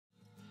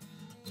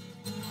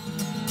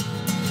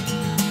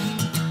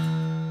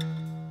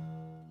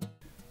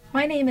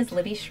My name is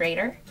Libbie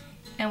Schrader,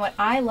 and what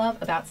I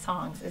love about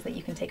songs is that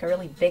you can take a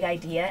really big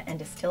idea and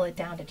distill it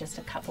down to just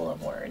a couple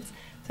of words.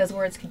 Those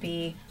words could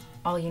be,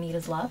 all you need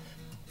is love,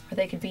 or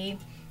they could be,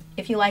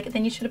 if you like it,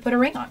 then you should have put a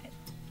ring on it.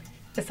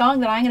 The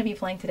song that I'm going to be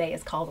playing today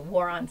is called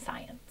War on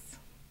Science.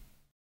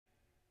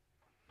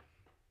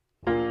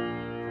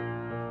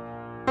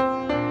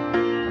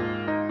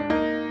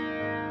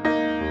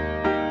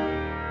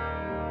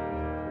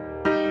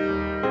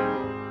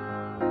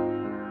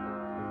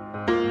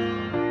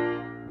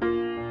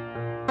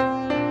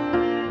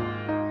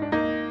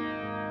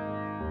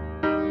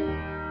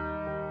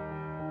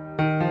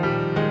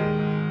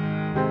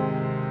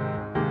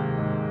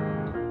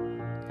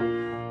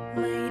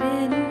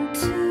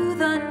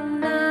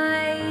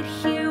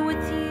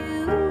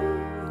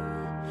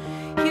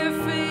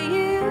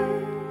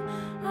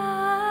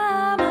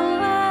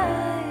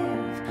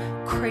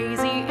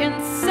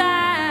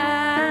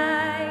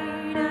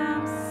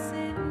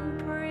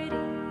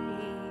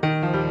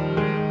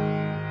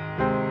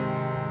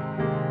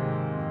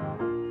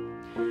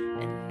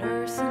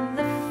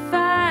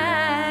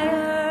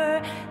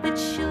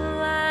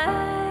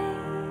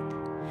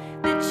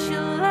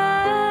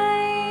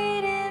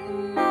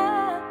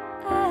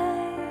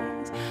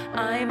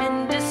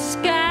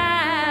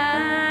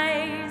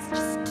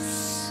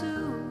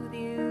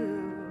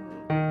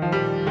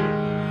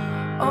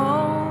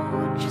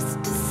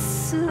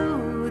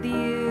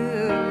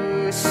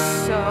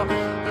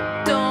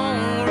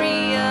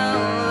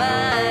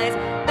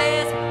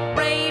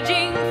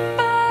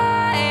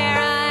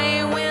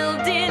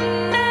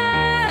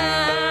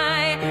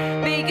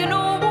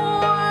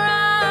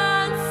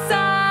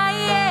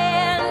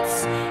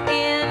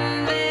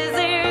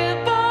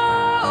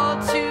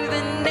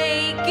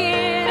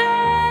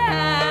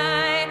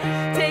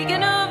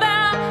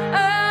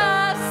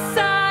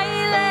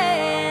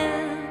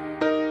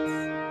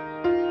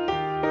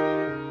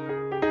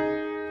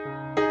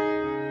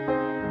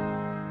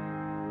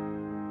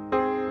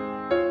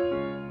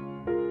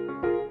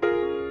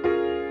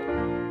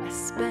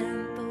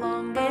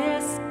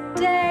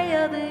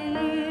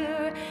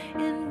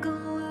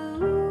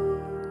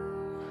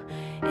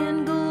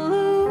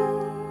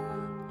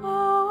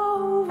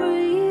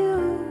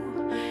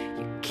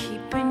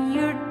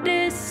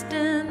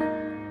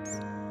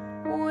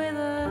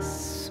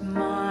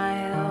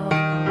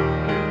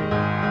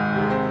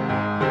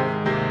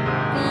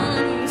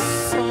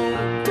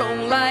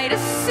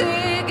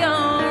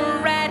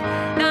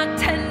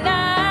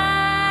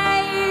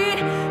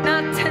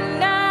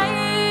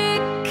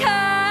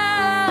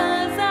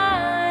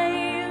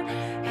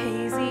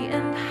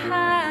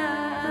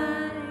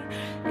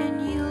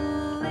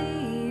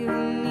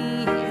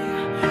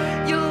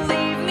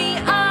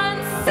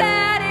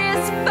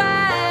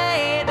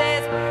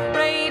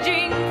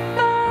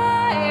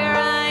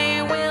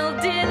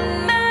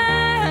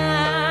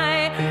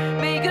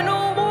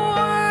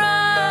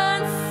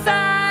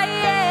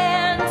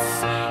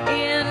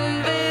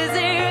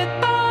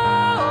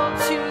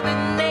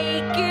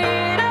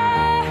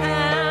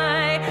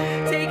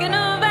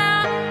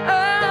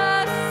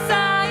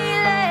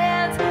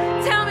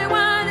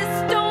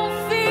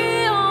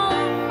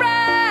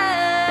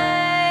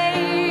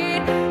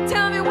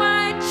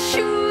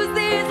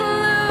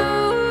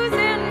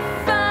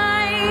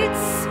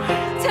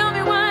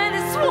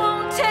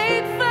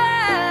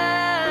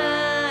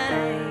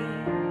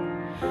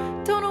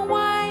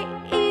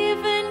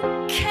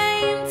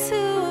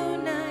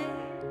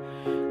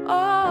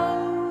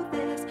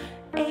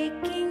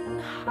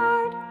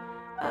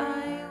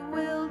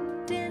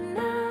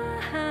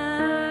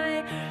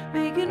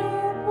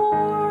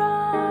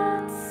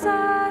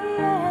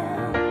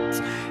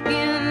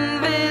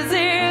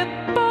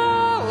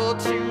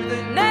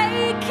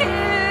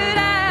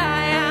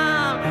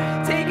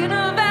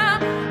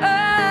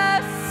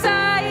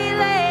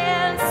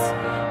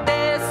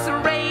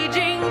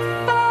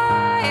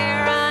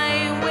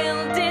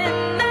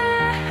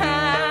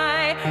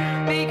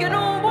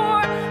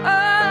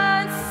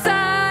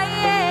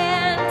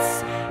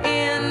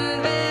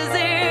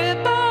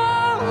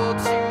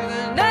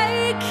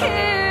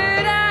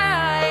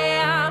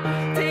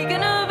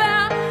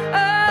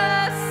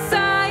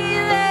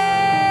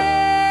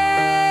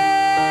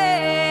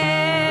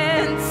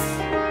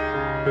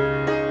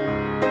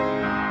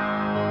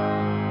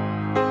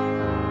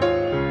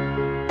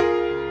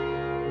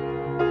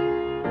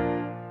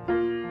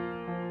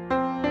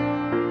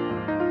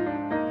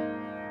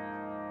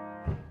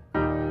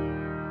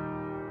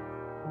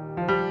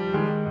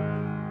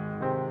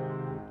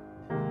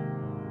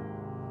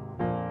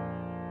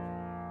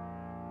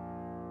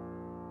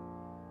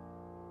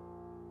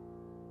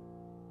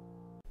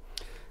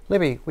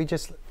 Libbie, we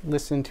just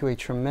listened to a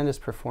tremendous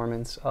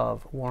performance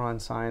of War on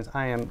Science.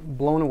 I am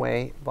blown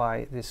away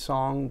by this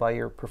song, by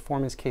your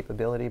performance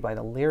capability, by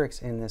the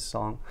lyrics in this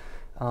song.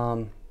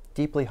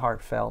 Deeply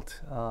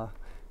heartfelt,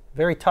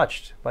 very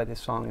touched by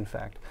this song, in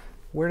fact.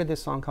 Where did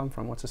this song come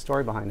from? What's the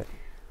story behind it?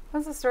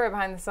 What's the story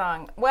behind the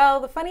song? Well,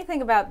 the funny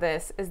thing about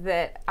this is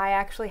that I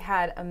actually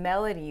had a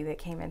melody that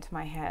came into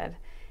my head,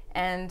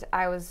 and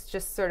I was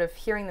just sort of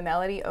hearing the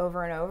melody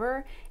over and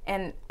over,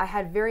 and I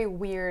had very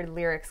weird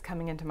lyrics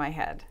coming into my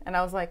head, and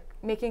I was like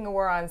making a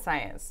war on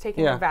science,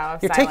 taking a vow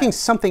of You're silence. taking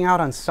something out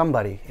on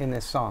somebody in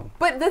this song.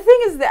 But the thing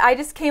is that I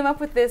just came up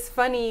with this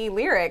funny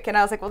lyric, and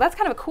I was like, well, that's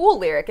kind of a cool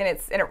lyric, and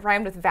it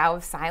rhymed with vow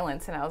of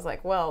silence, and I was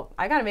like, well,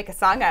 I got to make a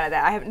song out of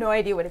that. I have no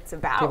idea what it's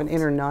about. Do you have an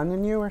inner nun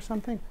in you or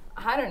something?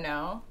 I don't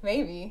know.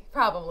 Maybe.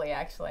 Probably,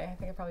 actually. I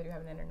think I probably do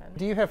have an inner nun.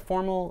 Do you have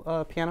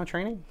formal piano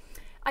training?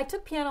 I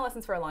took piano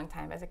lessons for a long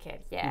time as a kid,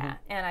 yeah.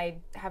 And I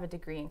have a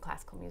degree in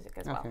classical music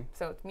as well.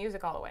 So it's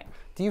music all the way.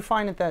 Do you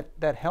find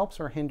that helps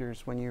or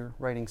hinders when you're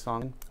writing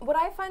songs? What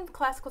I find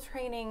classical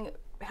training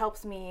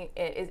helps me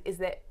is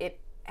that it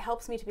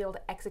helps me to be able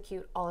to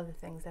execute all of the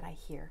things that I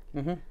hear.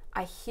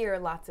 I hear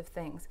lots of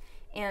things.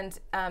 And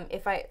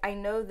if I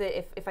know that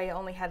if I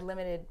only had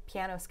limited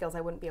piano skills,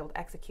 I wouldn't be able to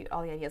execute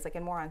all the ideas. Like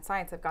in More on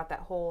Science, I've got that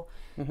whole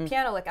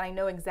piano lick, and I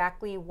know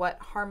exactly what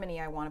harmony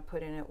I want to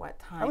put in at what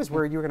time. I was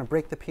worried you were going to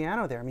break the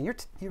piano there. I mean,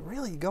 you're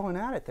really going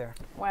at it there.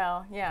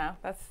 Well, yeah,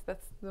 that's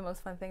the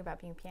most fun thing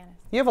about being a pianist.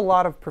 You have a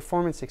lot of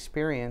performance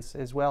experience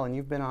as well, and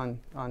you've been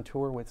on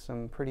tour with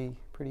some pretty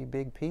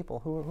big people.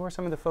 Who are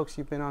some of the folks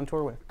you've been on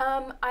tour with?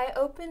 I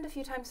opened a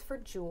few times for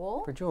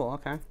Jewel. For Jewel,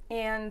 okay.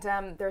 And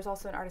there's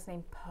also an artist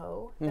named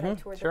Poe that I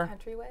toured the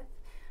country with.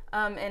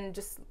 And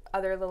just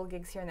other little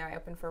gigs here and there. I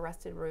opened for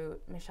Rusted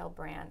Root, Michelle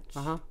Branch,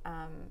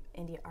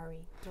 India Ari.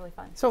 It was really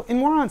fun. So in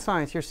More on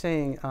Science, you're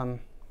saying,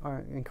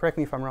 and correct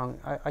me if I'm wrong,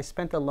 I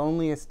spent the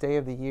loneliest day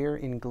of the year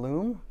in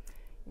gloom?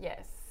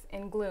 Yes,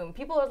 in gloom.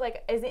 People are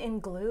like, is it in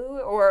glue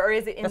or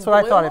is it in That's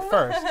gloom? what I thought at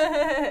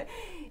first.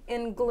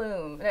 In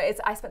gloom. No,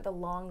 I spent the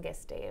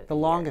longest day of the year. The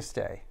longest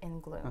day? In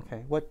gloom.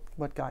 Okay.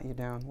 What got you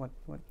down? What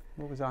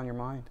was on your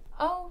mind?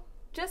 Oh,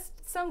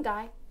 just some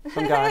guy.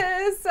 Some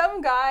guy.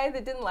 Some guy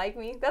that didn't like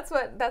me. That's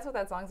what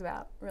that song's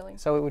about, really.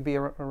 So it would be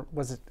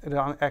was it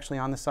actually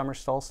on the summer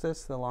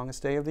solstice, the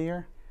longest day of the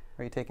year?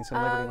 Or are you taking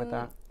some liberty with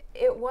that?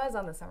 It was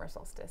on the summer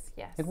solstice,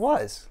 yes. It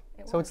was.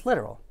 So it's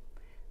literal.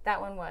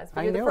 That one was.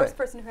 But I you're the knew first it.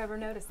 person who ever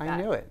noticed that.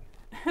 I knew it.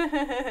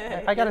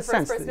 I got a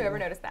sense. First person who ever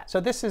noticed that. So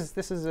this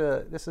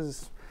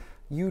is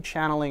you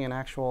channeling an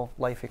actual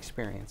life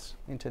experience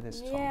into this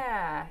song.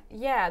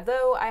 Yeah.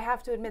 Though I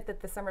have to admit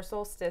that the summer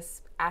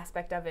solstice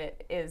aspect of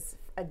it is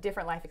a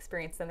different life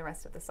experience than the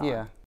rest of the song.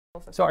 Yeah.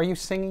 So are you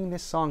singing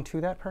this song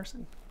to that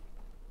person?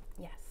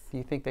 Yes. Do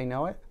you think they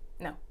know it?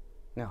 No.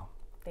 No.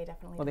 They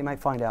definitely. Well, they might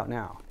find out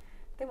now.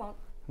 They won't.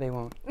 They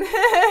won't.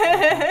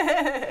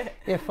 Okay.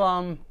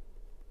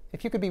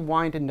 If you could be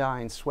wined and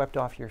dined, swept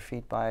off your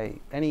feet by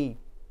any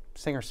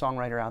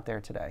singer-songwriter out there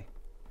today,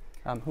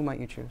 who might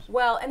you choose?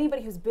 Well,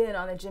 anybody who's been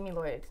on the Jimmy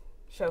Lloyd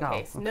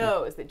Showcase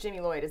knows that Jimmy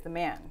Lloyd is the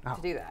man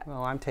to do that.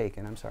 Well, I'm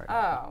taken. I'm sorry.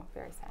 Oh,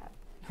 very sad.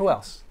 Who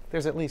else?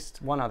 There's at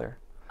least one other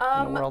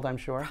in the world, I'm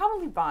sure.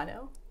 Probably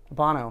Bono.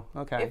 Bono,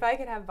 okay. If I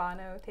could have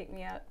Bono take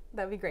me out,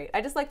 that'd be great.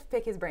 I just like to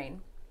pick his brain.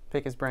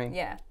 Pick his brain?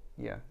 Yeah.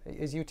 Yeah.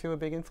 Is U2 a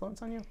big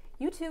influence on you?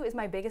 U2 is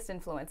my biggest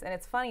influence, and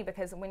it's funny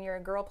because when you're a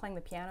girl playing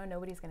the piano,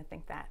 nobody's going to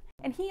think that.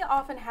 And he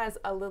often has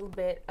a little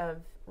bit of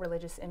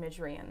religious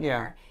imagery in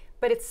there,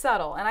 but it's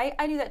subtle. And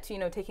I do that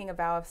too, taking a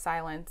vow of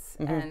silence,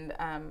 and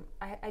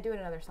I do it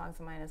in other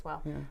songs of mine as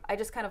well. Yeah. I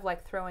just kind of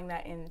like throwing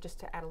that in just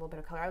to add a little bit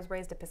of color. I was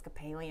raised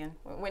Episcopalian,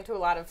 went to a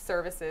lot of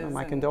services. Oh,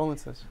 my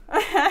condolences.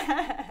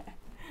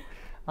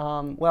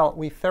 Well,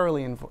 we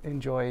thoroughly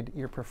enjoyed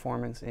your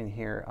performance in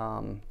here.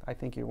 I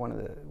think you're one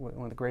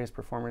of the greatest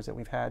performers that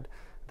we've had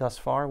thus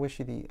far. Wish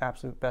you the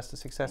absolute best of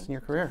success in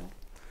your career.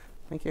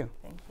 Thank you.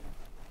 Thank you.